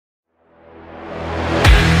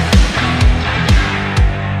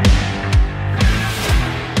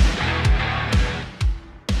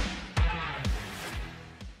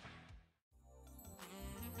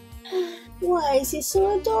is he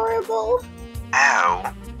so adorable?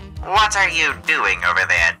 Oh, what are you doing over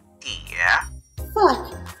there, dear?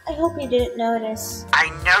 Fuck, I hope you didn't notice. I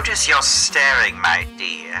notice you're staring, my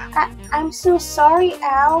dear. I'm so sorry,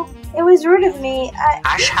 Al. It was rude of me.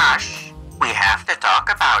 Hush, hush. We have to talk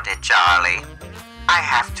about it, Charlie. I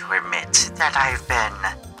have to admit that I've been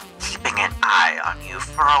keeping an eye on you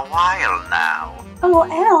for a while now. Oh,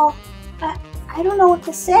 Al, I don't know what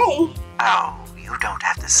to say. Oh, you don't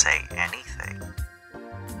have to say anything.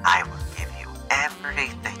 I will give you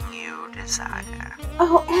everything you desire.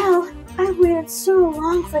 Oh, Al, I've waited so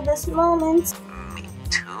long for this moment. Me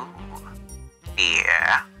too,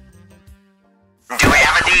 dear. Do we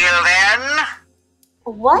have a deal then?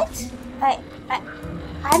 What?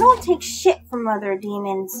 I don't take shit from other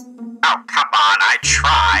demons. Oh, come on, I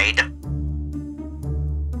tried.